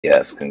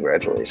Yes,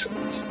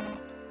 congratulations.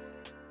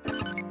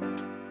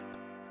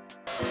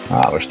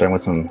 We're starting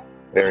with some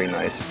very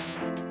nice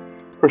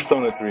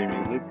Persona 3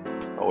 music.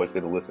 Always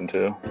good to listen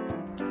to.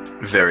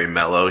 Very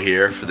mellow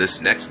here for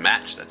this next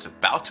match that's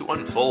about to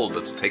unfold.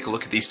 Let's take a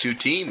look at these two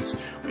teams.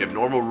 We have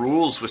normal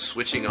rules with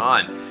switching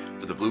on.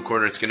 For the blue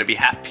corner, it's going to be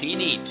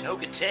Happiny,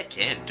 Togetic,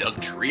 and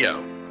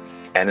Dugtrio.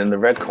 And in the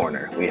red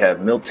corner, we have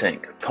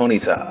Miltank,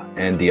 Ponyta,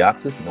 and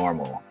Deoxys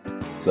normal.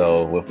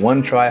 So with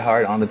one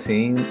tryhard on the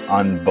team,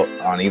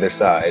 on either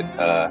side,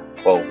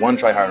 one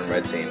tryhard on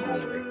red team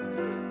only,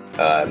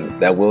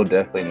 that will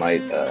definitely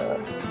might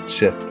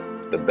shift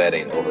the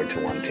betting over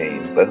to one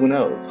team. But who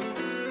knows?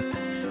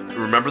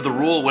 Remember the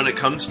rule when it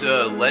comes to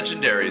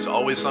legendaries,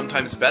 always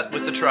sometimes bet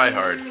with the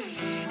tryhard.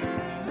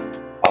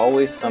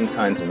 Always,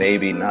 sometimes,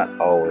 maybe, not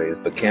always,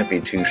 but can't be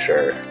too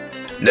sure.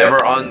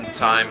 Never on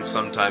time,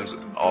 sometimes,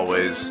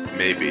 always,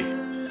 maybe.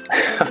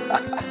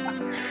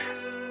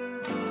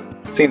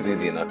 Seems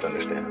easy enough to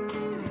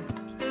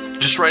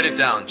understand. Just write it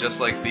down, just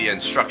like the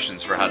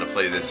instructions for how to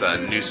play this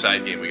new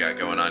side game we got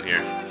going on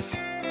here.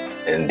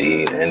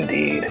 Indeed,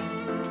 indeed.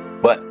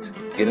 But,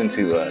 get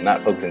into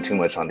not focusing too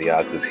much on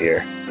Deoxys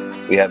here.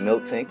 We have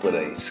Miltank with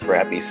a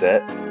Scrappy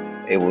set.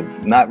 It will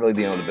not really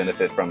be able to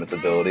benefit from its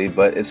ability,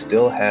 but it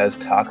still has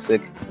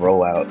Toxic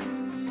rollout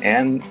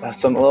and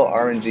some little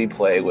RNG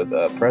play with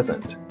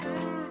Present.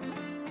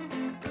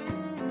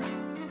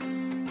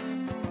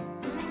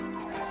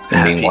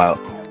 Meanwhile,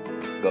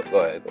 go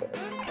ahead.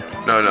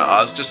 No,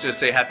 I was just going to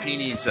say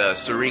Happiny's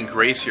Serene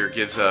Grace here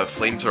gives a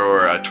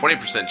Flamethrower a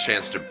 20%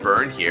 chance to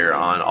burn here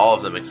on all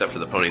of them except for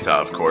the Ponyta,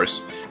 of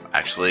course.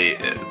 Actually,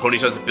 the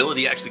Ponyta's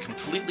ability actually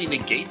completely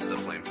negates the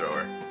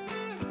Flamethrower.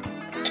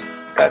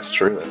 That's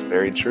true. That's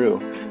very true.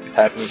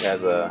 Happiny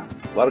has a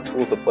lot of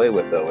tools to play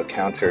with, though, with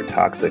Counter,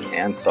 Toxic,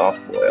 and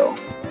Soft Boil.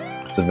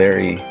 It's a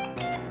very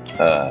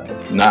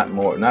not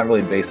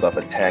really based off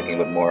attacking,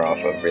 but more off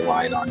of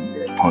relying on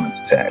your opponent's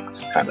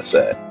attacks kind of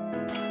set.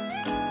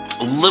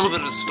 A little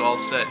bit of a stall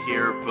set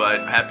here,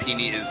 but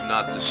Happiny is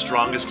not the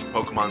strongest of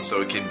Pokemon,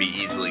 so it can be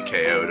easily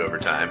KO'd over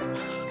time.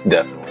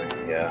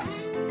 Definitely,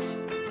 yes.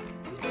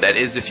 That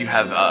is if you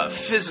have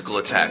physical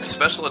attacks.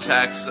 Special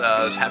attacks,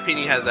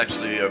 Happiny has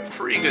actually a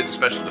pretty good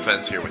special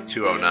defense here with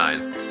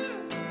 209.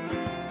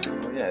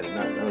 Oh, yeah, I did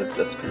not notice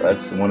that's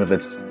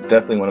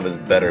definitely one of its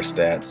better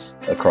stats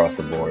across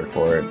the board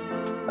for it,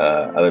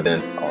 other than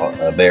its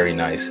a very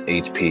nice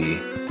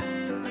HP.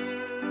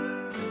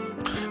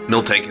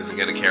 Miltank isn't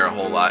going to care a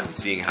whole lot,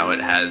 seeing how it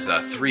has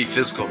 3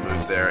 physical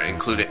moves there,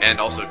 and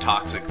also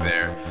Toxic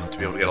there, to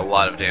be able to get a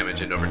lot of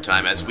damage in over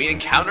time, as we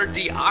encounter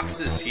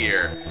Deoxys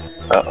here.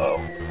 Uh-oh.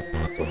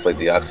 Looks like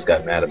Deoxys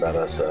got mad about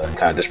us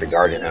kind of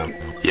disregarding him.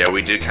 Yeah,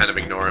 we did kind of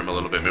ignore him a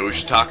little bit. Maybe we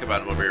should talk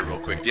about him over here real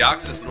quick.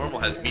 Deoxys normal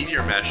has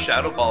Meteor Mash,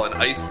 Shadow Ball, and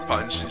Ice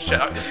Punch, and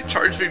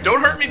Charge Beam.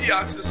 Don't hurt me,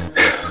 Deoxys!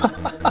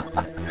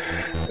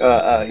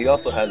 He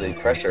also has a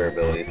pressure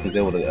ability, so he's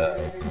able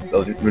to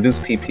reduce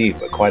PP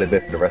but quite a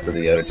bit for the rest of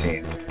the other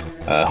team.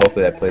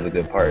 Hopefully that plays a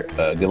good part.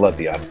 Good luck,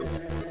 Deoxys.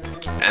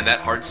 And that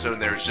Heartstone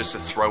there is just a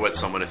throw at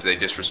someone if they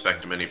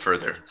disrespect him any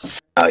further.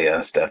 Oh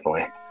yes,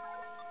 definitely.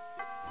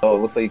 Oh, it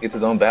looks like he gets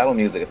his own battle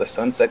music at the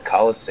Sunset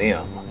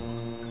Coliseum.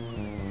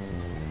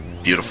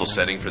 Beautiful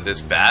setting for this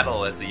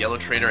battle as the Yellow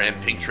Trainer and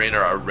Pink Trainer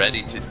are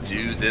ready to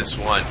do this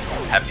one.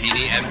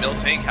 Happiny and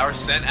Miltank are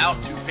sent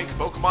out. 2 pink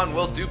Pokemon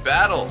will do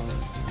battle.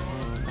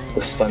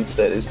 The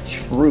sunset is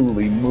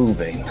truly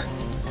moving.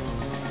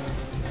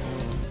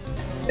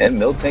 And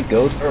Miltank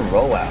goes for a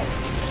rollout.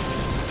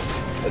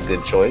 A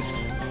good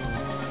choice.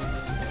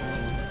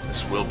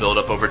 This will build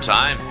up over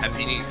time.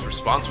 Happiny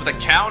responds with a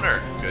counter.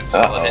 Good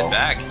solid hit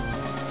back.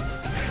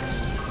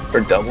 For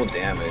double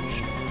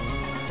damage.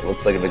 It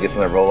looks like if it gets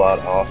another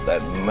rollout off,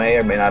 that may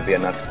or may not be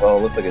enough. Well,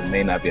 it looks like it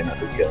may not be enough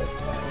to kill,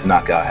 to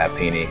knock out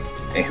Happiny.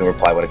 And he can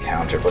reply with a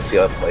counter. Let's see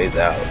how it plays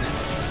out.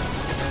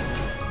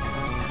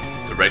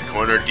 The red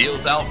corner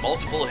deals out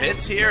multiple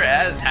hits here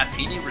as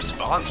Happiny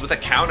responds with a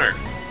counter.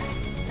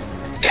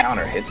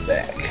 Counter hits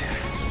back.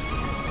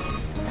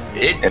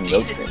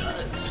 Indeed it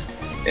does.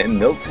 And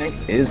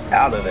Miltank is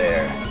out of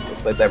there.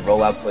 Looks like that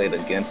rollout played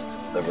against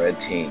the red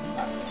team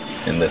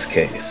in this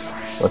case.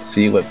 Let's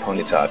see what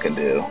Ponyta can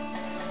do.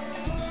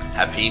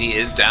 Happiny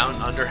is down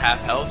under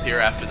half health here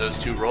after those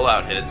 2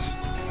 rollout hits.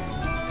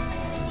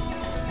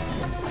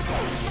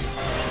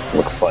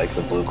 Looks like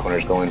the blue corner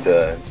is going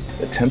to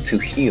attempt to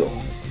heal.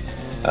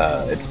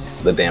 It's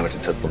the damage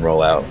it took from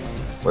rollout.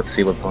 Let's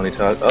see what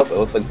Ponyta... Oh, it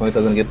looks like Ponyta's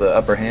going to get the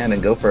upper hand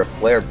and go for a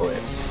Flare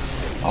Blitz.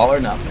 All or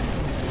nothing.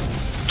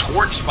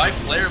 Torched by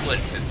Flare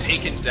Blitz and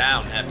taken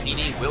down.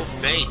 Happiny will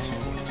faint.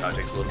 Ponyta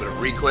takes a little bit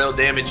of recoil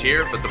damage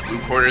here, but the blue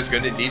corner is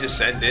going to need to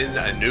send in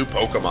a new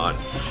Pokemon.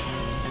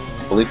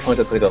 I believe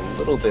Ponyta's going to get a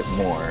little bit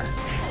more,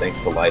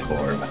 thanks to Life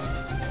Orb.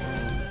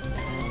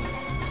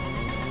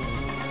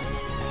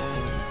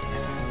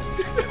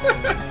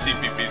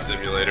 TPP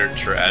Simulator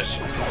trash.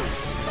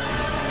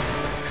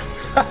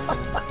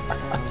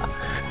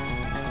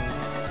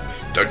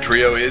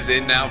 Dugtrio is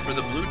in now for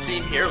the blue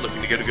team here,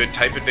 looking to get a good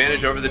type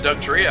advantage over the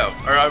Dugtrio,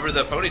 or over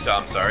the Ponyta,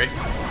 I'm sorry.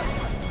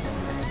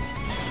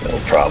 No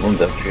problem.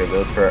 Dugtrio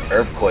goes for an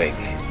Earthquake.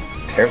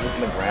 Tears up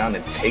in the ground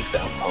and takes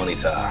out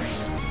Ponyta.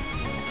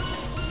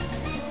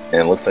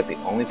 And it looks like the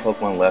only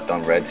Pokemon left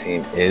on red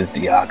team is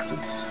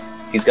Deoxys.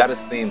 He's got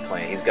his theme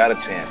playing. He's got a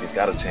chance. He's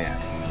got a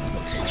chance.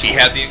 He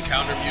had the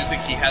encounter music.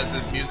 He has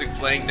his music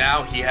playing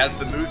now. He has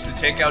the moves to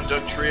take out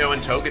Dugtrio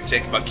and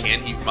Togetic, but can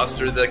he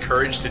muster the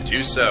courage to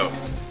do so?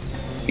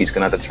 He's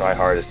gonna have to try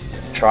hard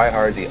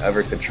as he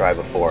ever could try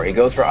before. He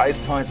goes for Ice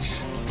Punch.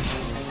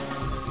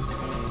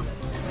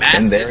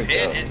 Massive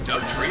hit, and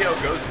Dugtrio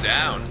goes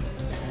down.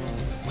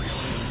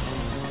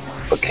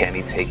 But can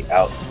he take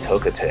out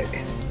Togetic?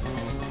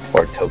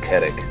 Or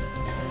Togetic?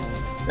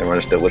 Never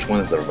understood which one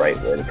is the right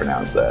way to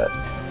pronounce that.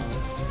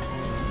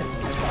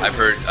 I've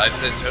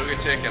said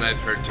Togetic and I've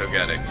heard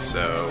Togetic,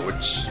 so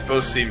which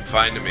both seem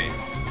fine to me.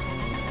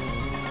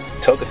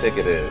 Togetic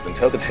it is, and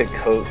Togetic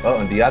goes. Oh,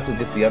 and Deoxys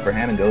gets the upper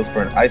hand and goes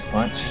for an Ice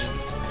Punch.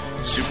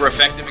 Super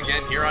effective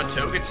again here on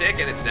Togetic,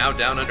 and it's now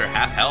down under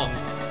half health.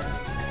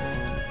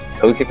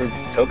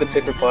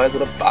 Togetic replies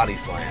with a Body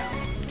Slam.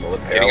 Will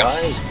it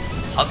paralyze?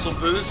 Hustle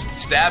boost,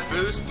 stab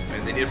boost,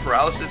 and they need a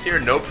paralysis here.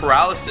 No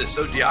paralysis,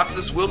 so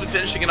Deoxys will be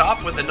finishing it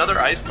off with another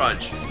Ice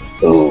Punch.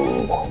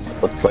 Ooh,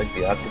 looks like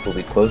Deoxys will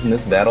be closing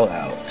this battle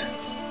out.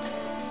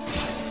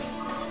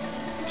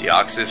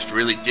 Deoxys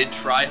really did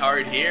try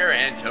hard here,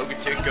 and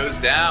Togetic goes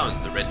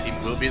down. The red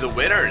team will be the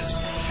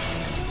winners.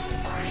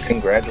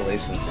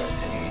 Congratulations, red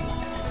team.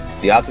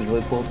 Deoxys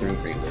really pulled through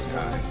for you this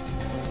time.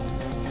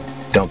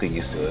 Don't get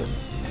used to it.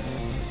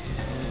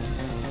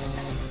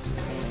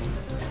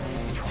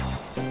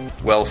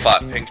 Well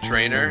fought, Pink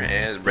Trainer,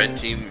 and red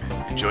team,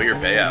 enjoy your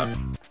payout.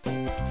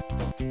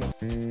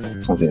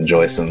 Let's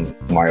enjoy some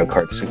Mario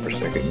Kart Super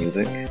Circuit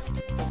music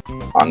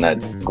on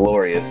that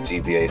glorious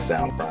GBA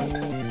sound front.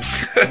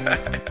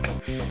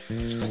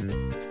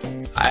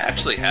 I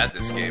actually had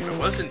this game. It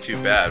wasn't too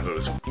bad, but it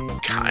was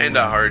kind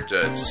of hard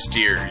to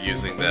steer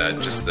using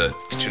just the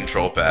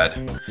control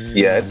pad.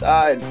 Yeah, it's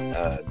odd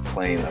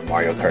playing a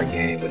Mario Kart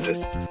game with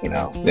just,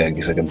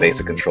 it's like a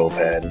basic control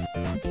pad.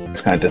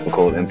 It's kind of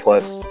difficult, and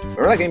plus, I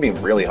remember that game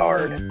being really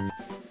hard.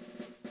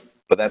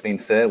 But that being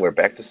said, we're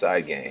back to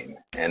side game,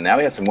 and now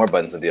we have some more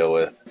buttons to deal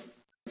with.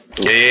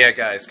 Yeah,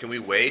 guys, can we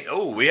wait?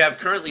 Oh, we have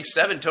currently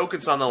 7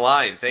 tokens on the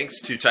line,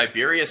 thanks to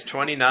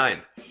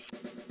Tiberius29.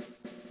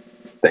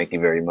 Thank you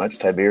very much,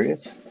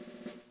 Tiberius.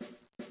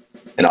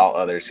 And all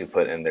others who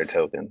put in their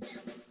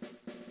tokens.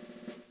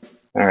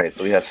 Alright,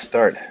 so we have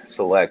start,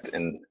 select,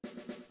 and...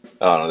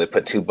 Oh no, they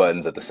put 2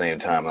 buttons at the same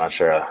time. I'm not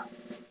sure how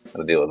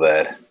to deal with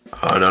that.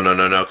 Oh,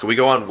 no. Can we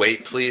go on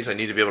wait, please? I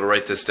need to be able to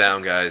write this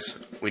down,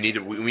 guys. We need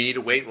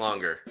to wait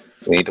longer.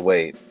 We need to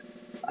wait.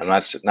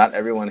 Not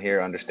everyone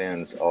here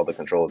understands all the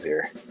controls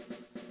here.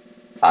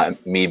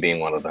 Me being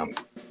one of them.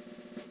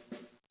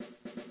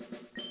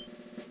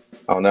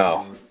 Oh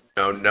no.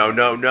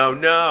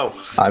 No.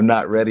 I'm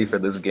not ready for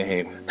this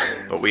game.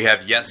 But we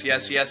have yes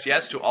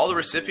to all the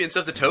recipients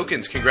of the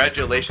tokens.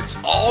 Congratulations.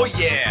 Oh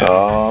yeah.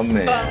 Oh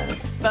man.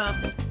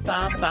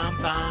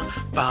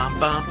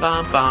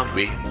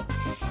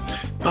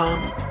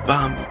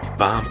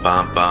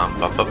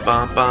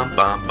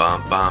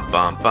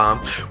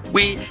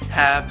 We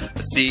have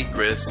a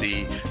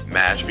secrecy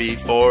match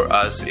before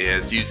us,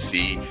 as you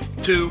see.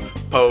 2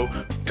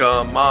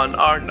 Pokemon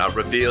are not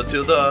revealed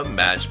till the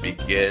match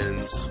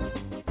begins.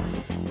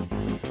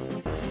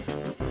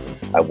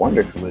 I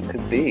wonder who it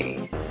could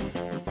be.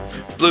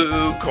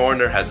 Blue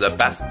corner has a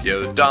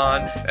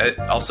Bastiodon. It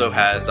also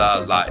has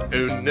a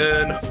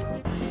Linoone.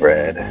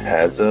 Red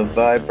has a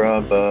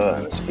Vibrava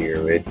and a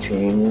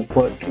Spiritomb.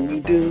 What can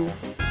you do?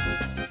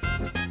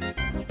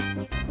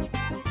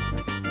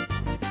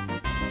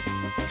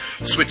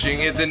 Switching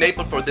is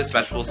enabled for this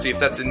match. We'll see if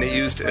that's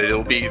used.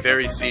 It'll be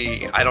very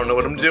I don't know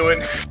what I'm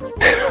doing.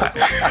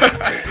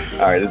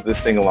 Alright,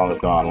 this sing-along has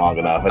gone long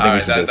enough. I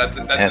think that's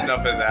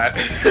enough of that.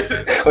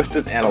 Let's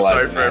just analyze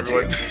I'm sorry for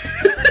everyone.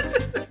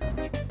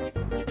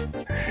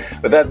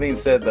 With that being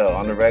said, though,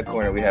 on the red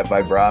corner we have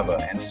Vibrava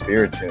and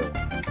Spiritomb.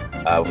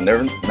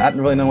 We've not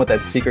really known what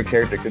that secret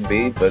character could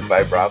be, but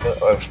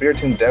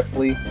Spiritomb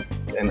definitely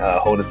can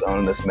hold its own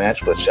in this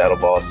match, with Shadow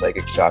Ball,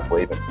 Psychic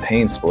Shockwave, and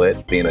Pain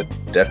Split being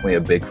definitely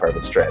a big part of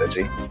the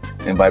strategy.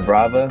 And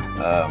Vibrava,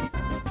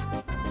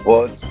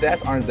 well, its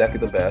stats aren't exactly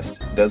the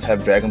best. It does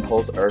have Dragon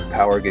Pulse, Earth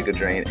Power, Giga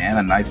Drain, and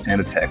a nice stand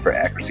attack for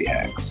accuracy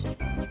hacks.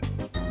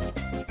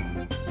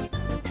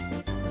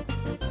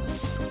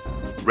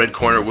 Red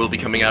corner will be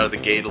coming out of the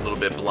gate a little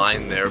bit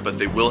blind there, but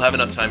they will have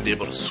enough time to be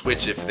able to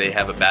switch if they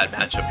have a bad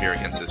matchup here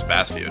against this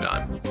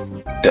Bastiodon.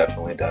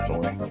 Definitely.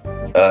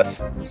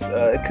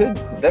 It could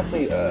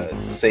definitely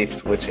safe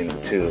switching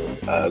too.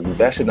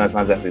 Bastiodon's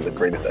not exactly the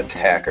greatest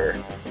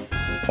attacker,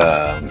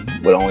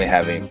 but only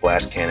having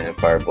Flash Cannon and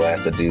Fire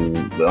Blast to do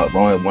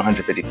only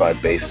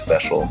 155 base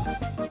special.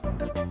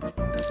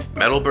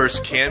 Metal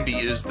Burst can be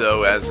used,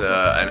 though, as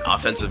an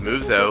offensive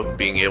move, though,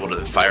 being able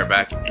to fire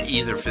back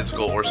either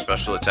physical or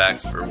special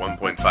attacks for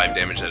 1.5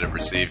 damage that it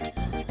received.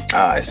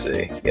 Ah, I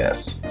see.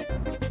 Yes.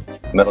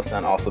 Metal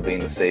Sound also being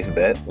the safe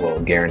bet, well,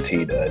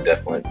 guaranteed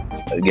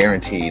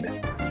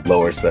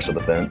lower special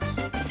defense.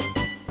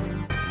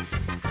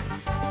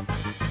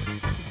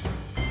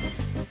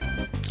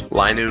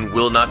 Linoone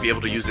will not be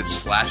able to use its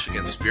Slash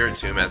against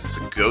Spiritomb as it's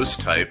a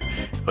ghost type,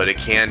 but it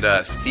can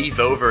thief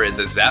over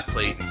the Zap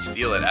Plate and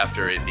steal it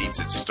after it eats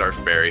its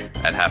Starf Berry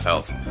at half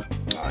health.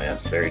 Oh, yeah,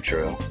 that's very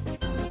true.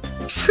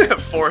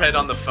 Forehead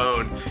on the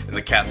phone, and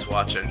the cat's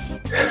watching.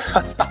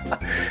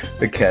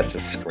 The cat's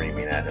just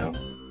screaming at him.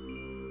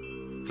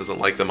 Doesn't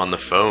like them on the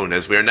phone,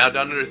 as we are now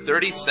down under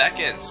 30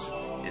 seconds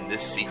in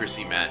this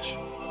secrecy match.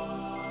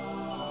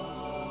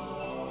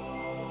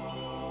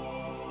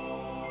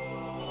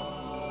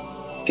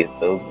 Get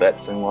those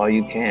bets in while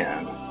you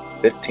can.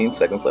 15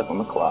 seconds left on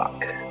the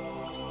clock.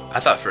 I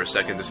thought for a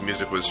second this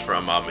music was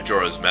from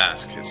Majora's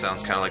Mask. It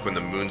sounds kind of like when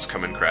the moon's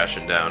coming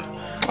crashing down.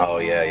 Oh,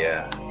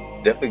 yeah.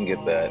 Definitely can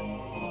get that.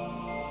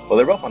 Well,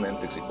 they're both on the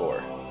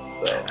N64.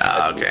 So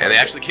okay, and they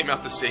actually came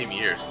out the same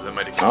year, so that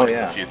might explain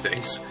a few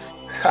things.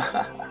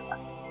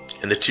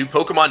 And the two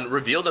Pokemon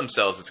reveal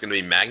themselves. It's going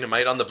to be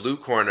Magnemite on the blue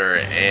corner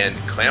and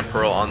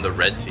Clamperl on the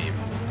red team.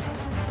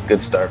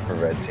 Good start for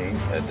red team.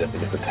 Definitely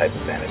gets a type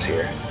advantage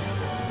here.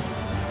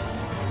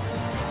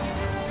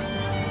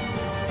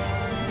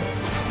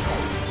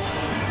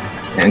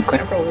 And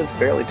Clamperl is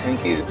fairly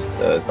tanky,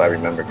 if I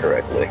remember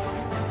correctly.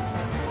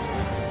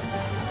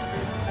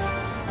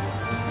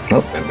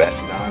 Oh, and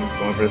Bastiodon is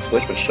going for the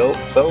switch, but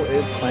so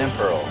is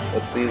Clamperl.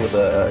 Let's see what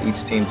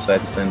each team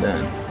decides to send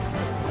in.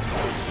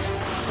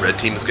 Red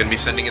team is going to be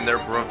sending in their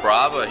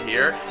Vibrava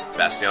here.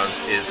 Bastiodon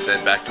is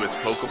sent back to its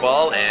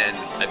Pokeball, and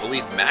I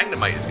believe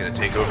Magnemite is going to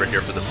take over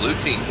here for the blue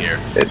team here.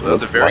 So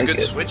that's a very good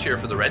switch here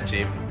for the red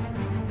team.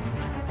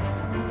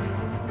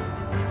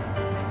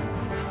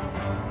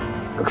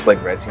 Looks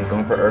like red team's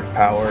going for Earth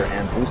Power,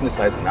 and blue team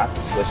decides not to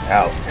switch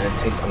out, and it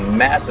takes a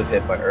massive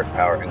hit by Earth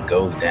Power and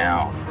goes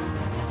down.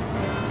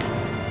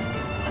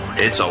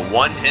 It's a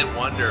one-hit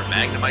wonder.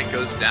 Magnemite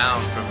goes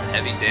down from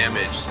heavy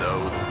damage, so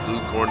the blue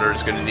corner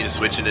is going to need to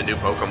switch into new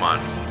Pokemon.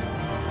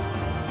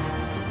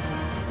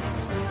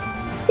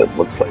 It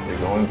looks like they're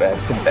going back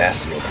to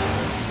Bastiodon.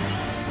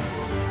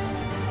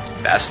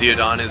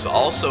 Bastiodon is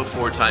also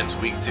 4 times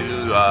weak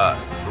to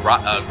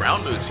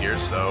ground moves here,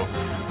 so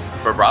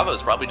Vibrava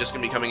is probably just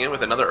going to be coming in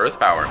with another Earth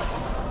Power.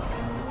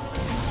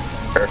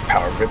 Earth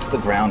Power rips the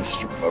ground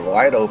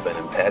wide open,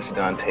 and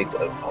Bastiodon takes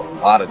a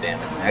lot of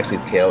damage, and actually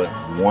is KO'd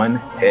in one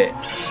hit.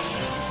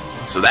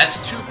 So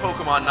that's 2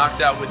 Pokemon knocked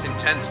out with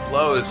intense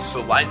blows,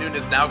 so Linoone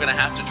is now going to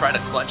have to try to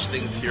clutch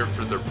things here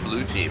for the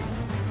blue team.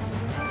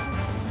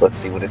 Let's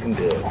see what it can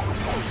do.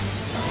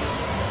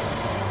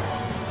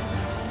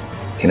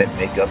 Can it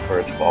make up for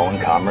its fallen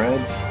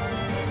comrades?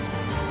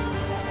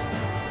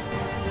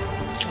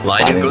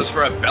 Linoone goes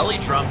for a belly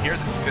drum here.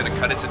 This is going to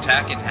cut its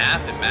attack in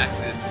half and max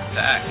its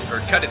attack, or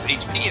cut its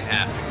HP in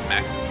half and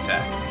max its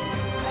attack.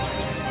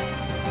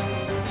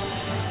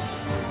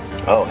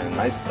 Oh, and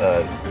nice,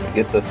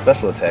 gets a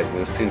special attack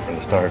boost too from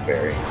the Starf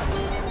Berry.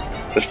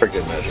 Just for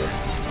good measure.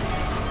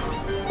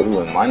 Ooh,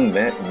 and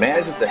Linoone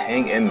manages to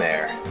hang in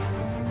there.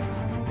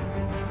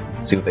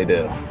 Let's see what they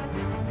do.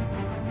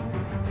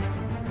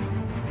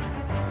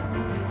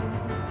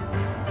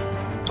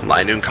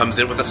 Linoone comes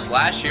in with a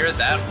slash here.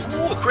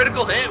 A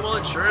critical hit will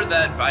ensure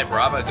that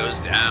Vibrava goes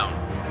down.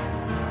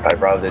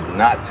 Vibrava did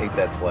not take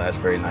that slash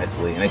very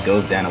nicely, and it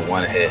goes down in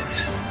one hit.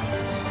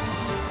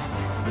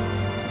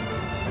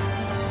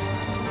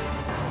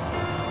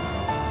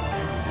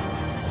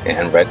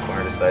 And red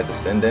corner decides to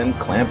send in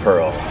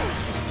Clamperl.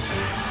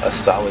 A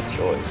solid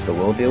choice, but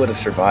will be able to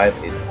survive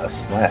a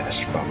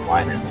slash from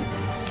Linoone.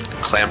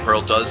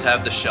 Clamperl does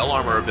have the shell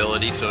armor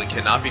ability, so it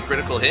cannot be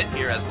critical hit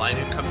here as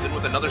Linoone comes in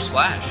with another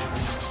slash.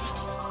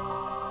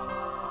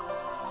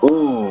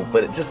 Ooh,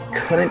 but it just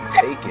couldn't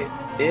take it.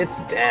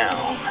 It's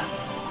down.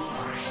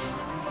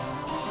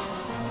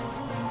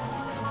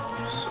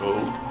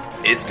 So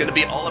it's going to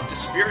be all up to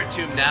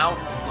Spiritomb now.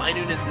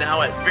 Linoone is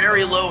now at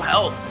very low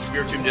health.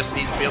 Spiritomb just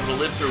needs to be able to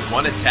live through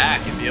one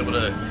attack and be able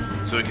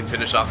to, so it can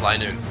finish off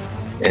Linoone.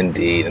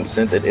 Indeed, and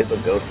since it is a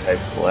ghost type,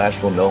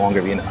 slash will no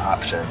longer be an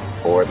option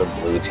for the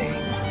blue team.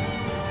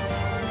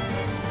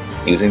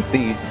 Using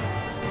Thief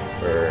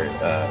for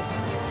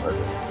what is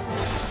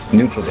it?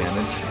 Neutral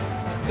damage.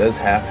 Does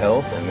half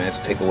health and manage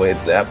to take away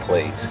its Zap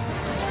Plate.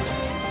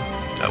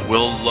 That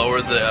will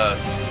lower the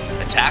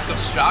attack of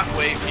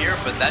Shockwave here,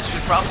 but that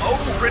should probably...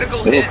 Oh,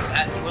 critical hit!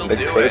 That will do it.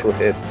 The critical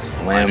hit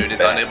slams Linoone is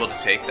unable to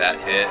take that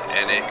hit,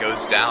 and it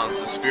goes down.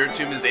 So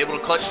Spiritomb is able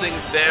to clutch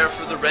things there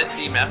for the red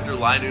team after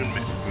Linoone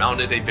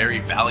mounted a very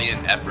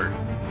valiant effort.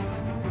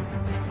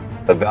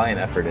 A valiant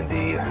effort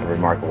indeed, a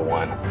remarkable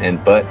one.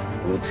 But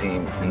blue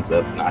team ends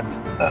up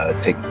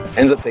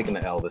taking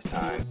the L this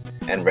time,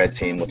 and red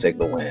team will take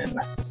the win.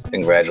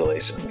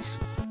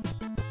 Congratulations.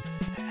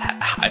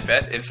 I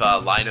bet if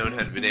Linoone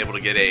had been able to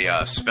get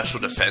a special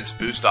defense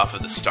boost off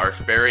of the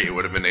Starf Berry, it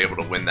would have been able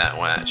to win that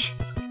match.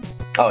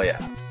 Oh yeah,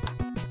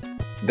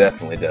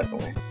 definitely.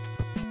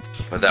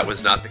 But that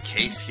was not the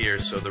case here,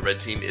 so the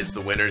red team is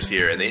the winners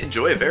here, and they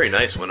enjoy a very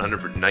nice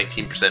 119%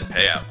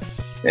 payout.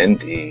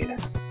 Indeed.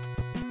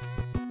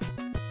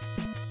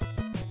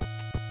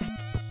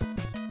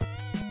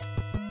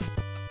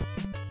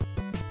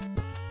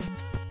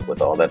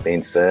 With all that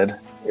being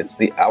said, It's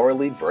the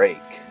hourly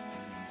break.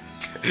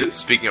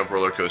 Speaking of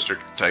roller coaster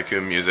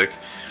tycoon music.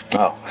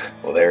 Oh,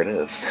 well, there it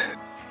is.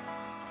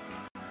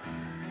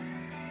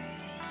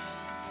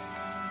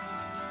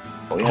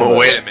 Oh,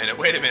 wait a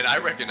minute. I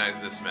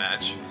recognize this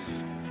match.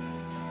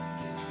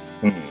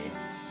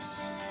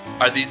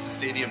 Are these the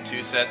Stadium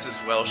 2 sets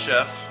as well,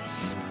 Chef?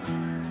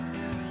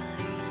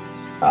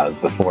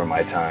 Before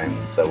my time,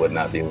 so I would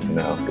not be able to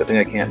know. Good thing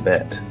I can't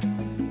bet.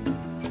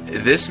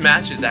 This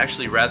match is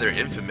actually rather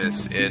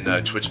infamous in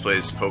Twitch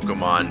Plays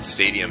Pokemon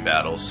Stadium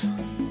battles.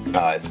 Oh,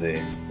 I see.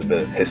 It's a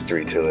bit of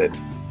history to it.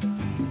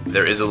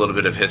 There is a little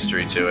bit of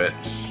history to it.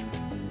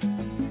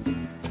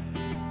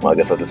 Well, I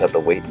guess I'll just have to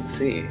wait and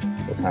see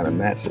what kind of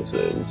match this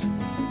is.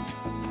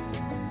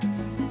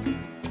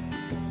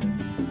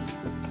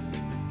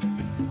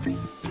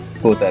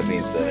 But with that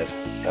being said,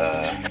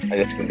 I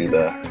guess you can do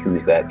the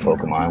Who's That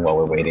Pokemon while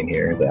we're waiting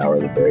here, the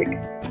hourly break.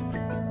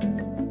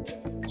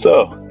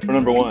 So, for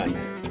number 1,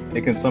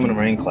 it can summon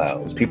rain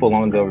clouds. People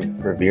long ago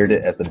revered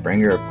it as the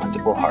bringer of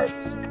plentiful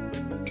harvests.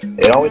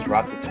 It always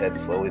rocks its head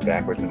slowly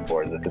backwards and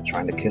forwards as if it's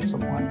trying to kiss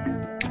someone.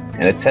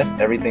 And it tests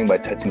everything by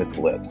touching its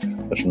lips,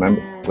 which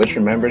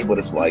remembers what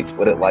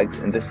it likes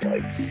and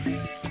dislikes.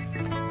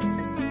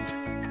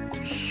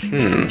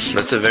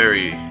 Those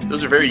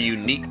are very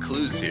unique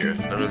clues here.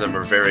 None of them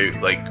are very,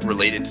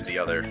 related to the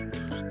other.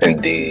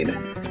 Indeed.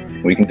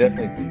 We can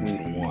definitely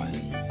exclude one,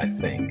 I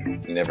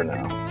think. You never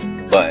know.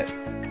 But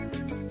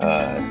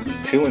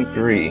 2 and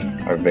 3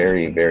 are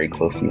very, very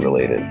closely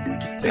related.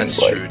 That's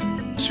true.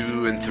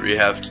 2 and 3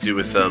 have to do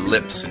with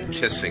lips and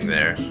kissing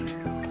there.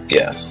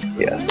 Yes.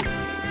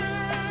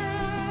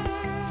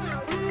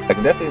 I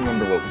can definitely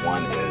remember what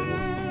 1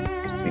 is,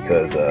 just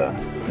because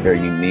it's very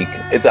unique.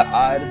 It's an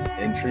odd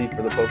entry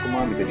for the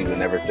Pokemon, because you would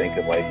never think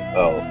of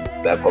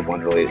that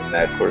Pokemon's related in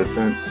that sort of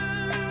sense.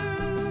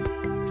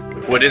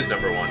 What is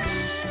number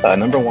 1?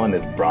 Number 1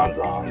 is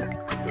Bronzong.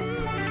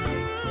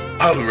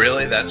 Oh,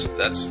 really? That's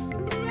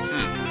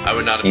I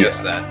would not have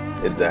guessed that.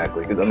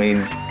 Exactly, because I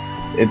mean,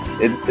 it's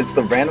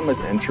the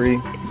randomest entry,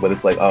 but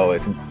it's like, oh,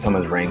 it can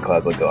summon rain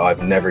clouds. Like, oh,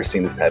 I've never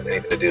seen this have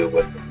anything to do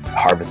with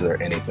harvests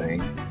or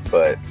anything.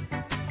 But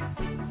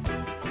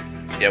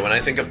yeah, when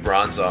I think of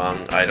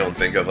Bronzong, I don't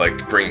think of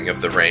bringing of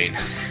the rain.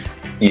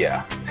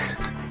 Yeah,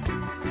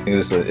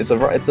 it's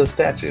a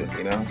statue.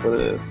 You know, that's what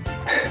it is.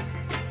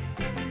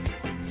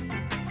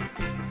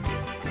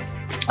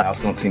 I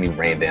also don't see any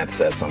rain dance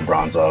sets on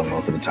Bronzong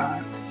most of the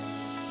time.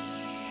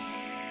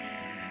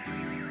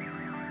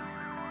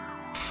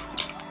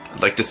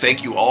 I'd like to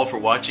thank you all for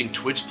watching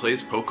Twitch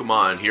Plays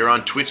Pokemon here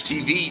on Twitch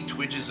TV,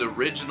 Twitch's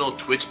original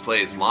Twitch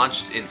Plays,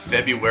 launched in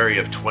February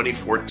of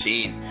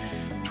 2014.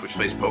 Twitch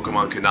Plays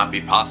Pokemon could not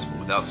be possible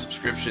without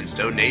subscriptions,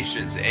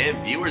 donations, and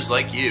viewers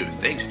like you.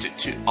 Thanks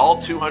to all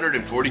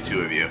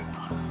 242 of you.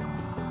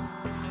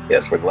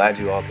 Yes, we're glad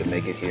you all could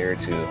make it here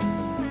to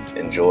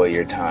enjoy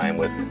your time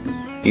with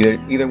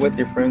either with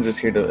your friends, just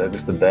here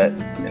to bet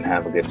and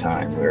have a good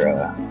time.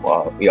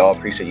 We all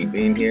appreciate you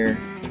being here.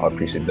 I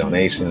appreciate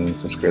donations,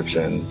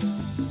 subscriptions,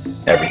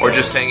 everything. Or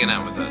just hanging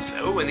out with us.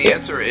 Oh, and the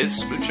answer is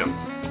Smooch 'em.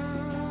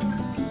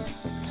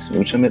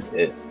 Smooch 'em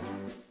it.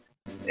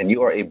 And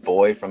you are a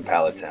boy from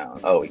Palatown.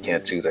 Oh, we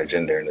can't choose our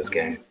gender in this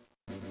game.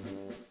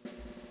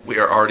 We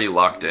are already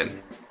locked in.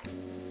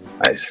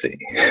 I see.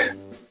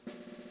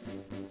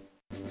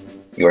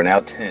 You are now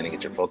 10 and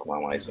get your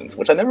Pokemon license,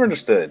 which I never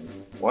understood.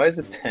 Why is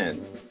it 10?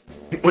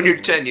 When you're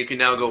 10, you can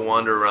now go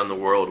wander around the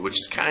world, which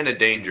is kind of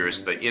dangerous,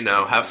 but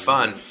have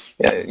fun.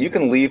 Yeah, you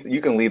can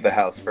leave the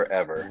house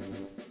forever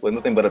with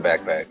nothing but a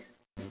backpack.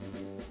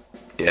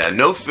 Yeah,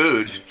 no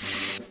food.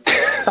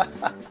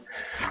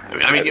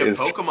 I mean, you have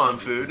Pokemon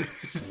food.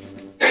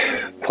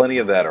 Plenty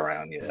of that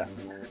around, yeah.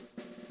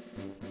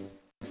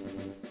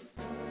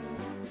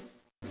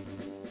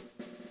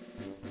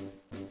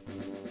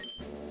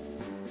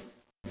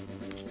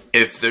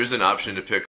 If there's an option to pick